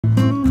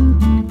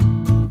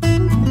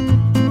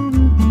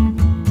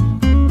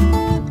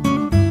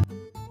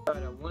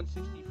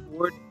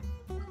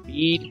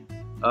bead,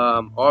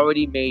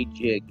 already made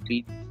jig. The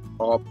bead is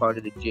all part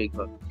of the jig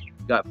hook.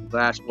 Got from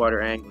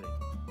Glasswater Angling,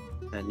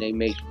 and they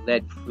make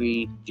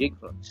lead-free jig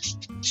hooks.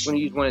 I'm going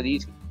to use one of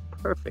these.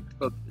 Perfect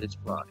hook for this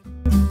fly.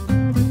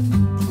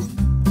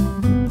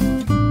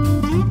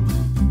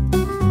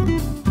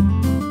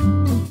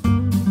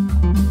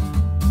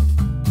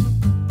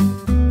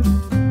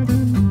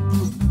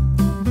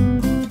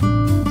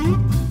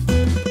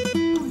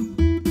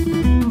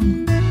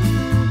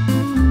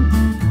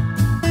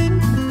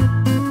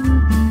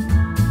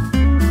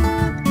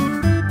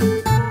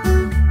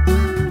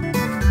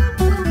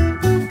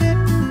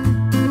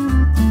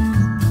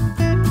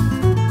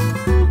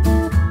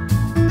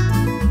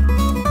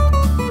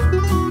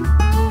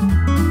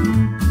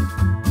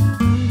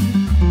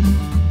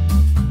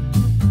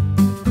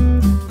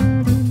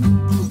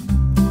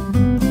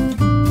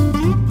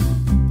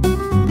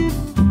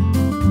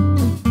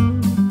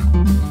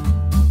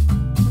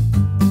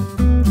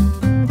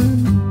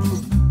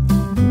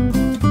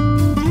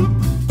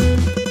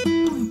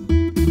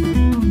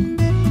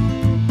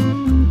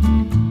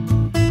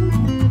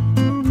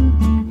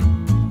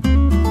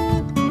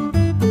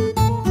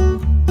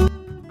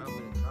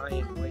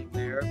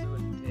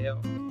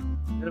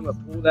 Then I'm going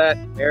to pull that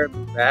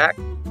marabou back,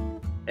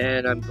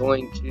 and I'm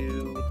going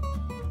to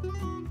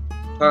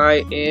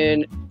tie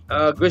in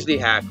a grizzly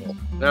hackle.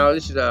 Now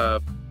this is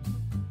a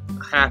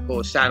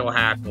hackle, a saddle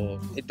hackle.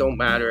 It don't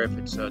matter if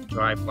it's a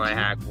dry fly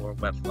hackle or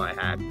wet fly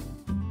hackle.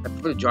 I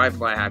prefer the dry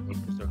fly hackle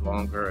because they're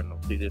longer and they'll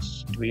do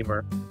this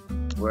streamer,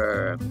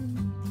 where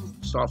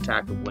soft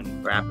hackle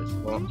wouldn't wrap as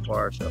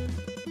far. So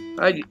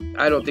I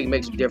don't think it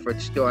makes a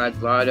difference. Still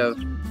adds a lot of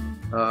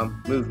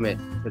movement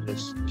to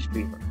this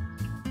streamer.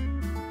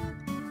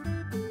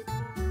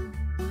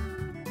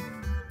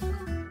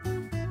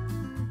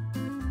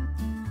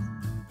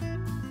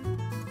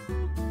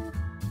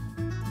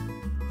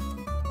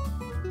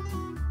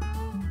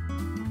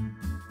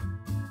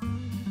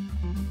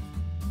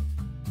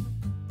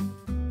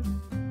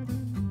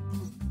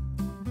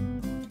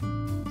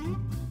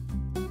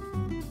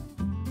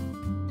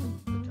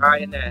 Tie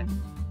in that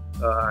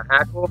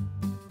hackle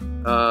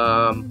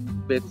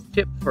with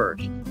tip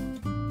first.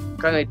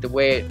 Kind of like the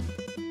way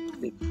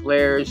it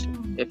flares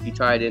if you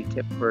tie it in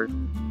tip first.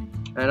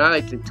 And I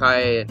like to tie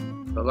it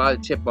a lot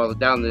of tip all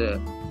down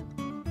to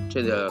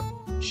the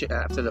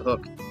shaft of the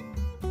hook,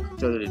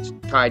 so that it's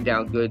tied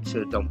down good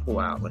so it don't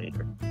pull out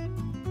later.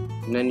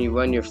 And then you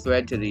run your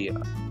thread to the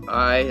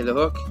eye of the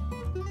hook,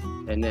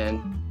 and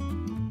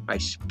then I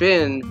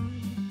spin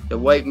the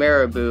white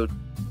marabou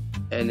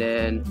and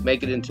then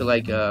make it into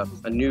like a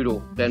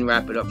noodle, then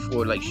wrap it up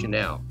forward like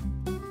Chanel.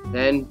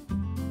 Then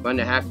run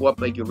the hackle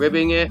up like you're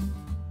ribbing it,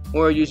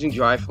 or using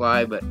dry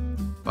fly, but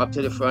up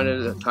to the front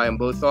of the, tie them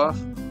both off.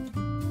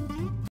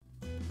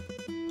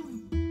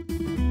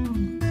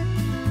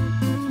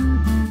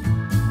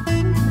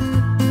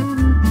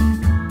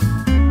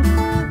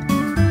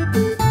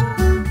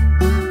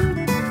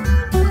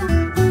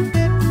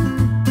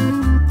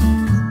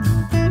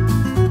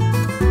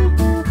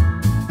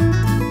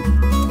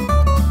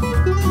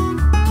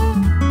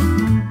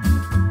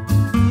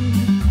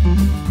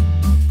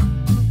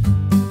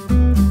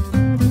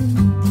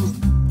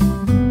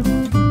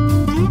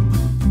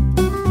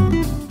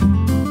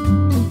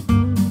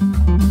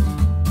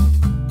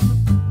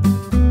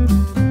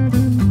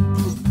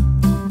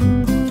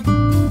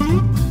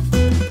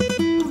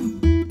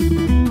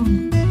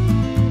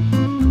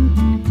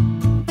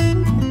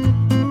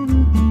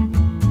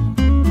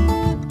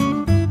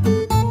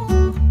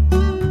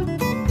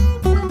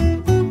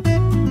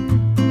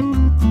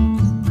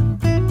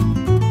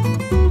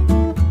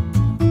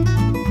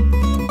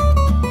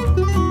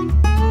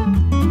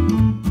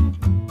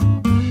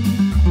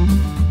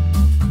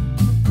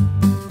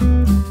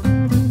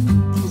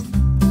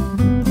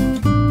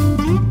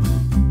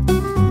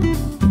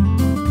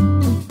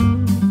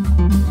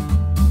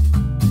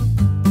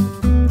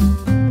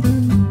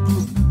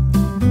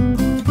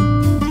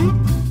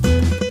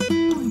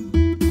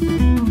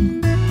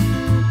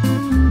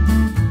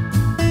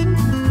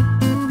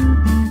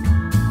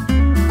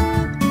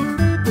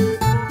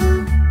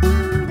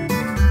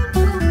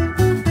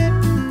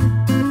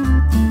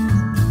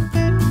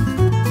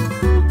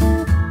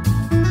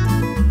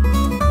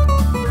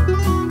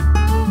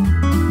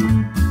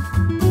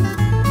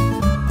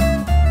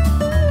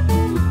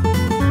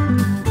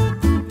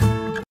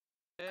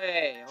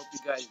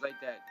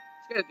 Like that.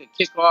 It's got the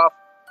kickoff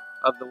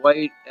of the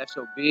white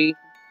SOB,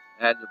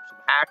 add some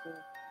hackle.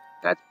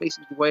 That's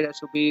basically the white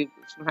SOB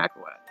with some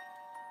hackle at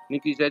it.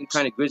 You can use that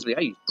kind of grizzly.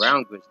 I use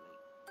brown grizzly.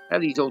 I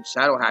have these old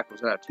saddle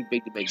hackles that are too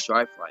big to make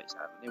dry flies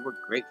out of. They work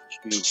great for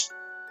streams.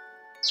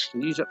 So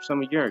use up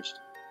some of yours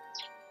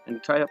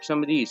and try up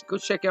some of these. Go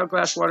check out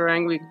Glasswater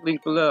Angling,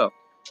 link below.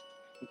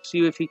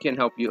 See if he can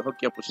help you, hook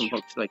you up with some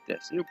hooks like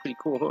this. They're pretty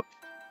cool hooks.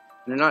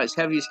 And they're not as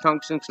heavy as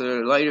tungsten, so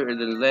they're lighter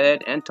than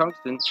lead and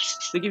tungsten.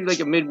 They give you like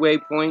a midway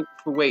point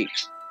for weight.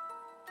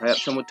 Tie up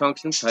some with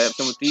tungsten, tie up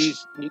some with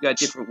these, and you got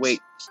different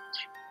weights.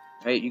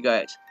 Alright, you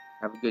guys,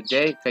 have a good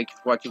day. Thank you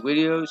for watching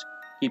videos.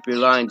 Keep your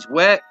lines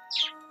wet,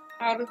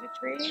 out of the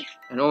tree.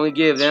 And only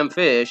give them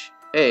fish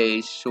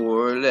a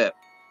sore lip.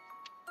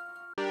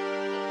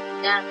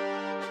 Now,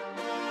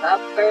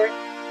 upper,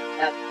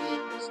 up,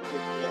 east, to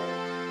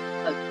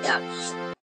the abduction.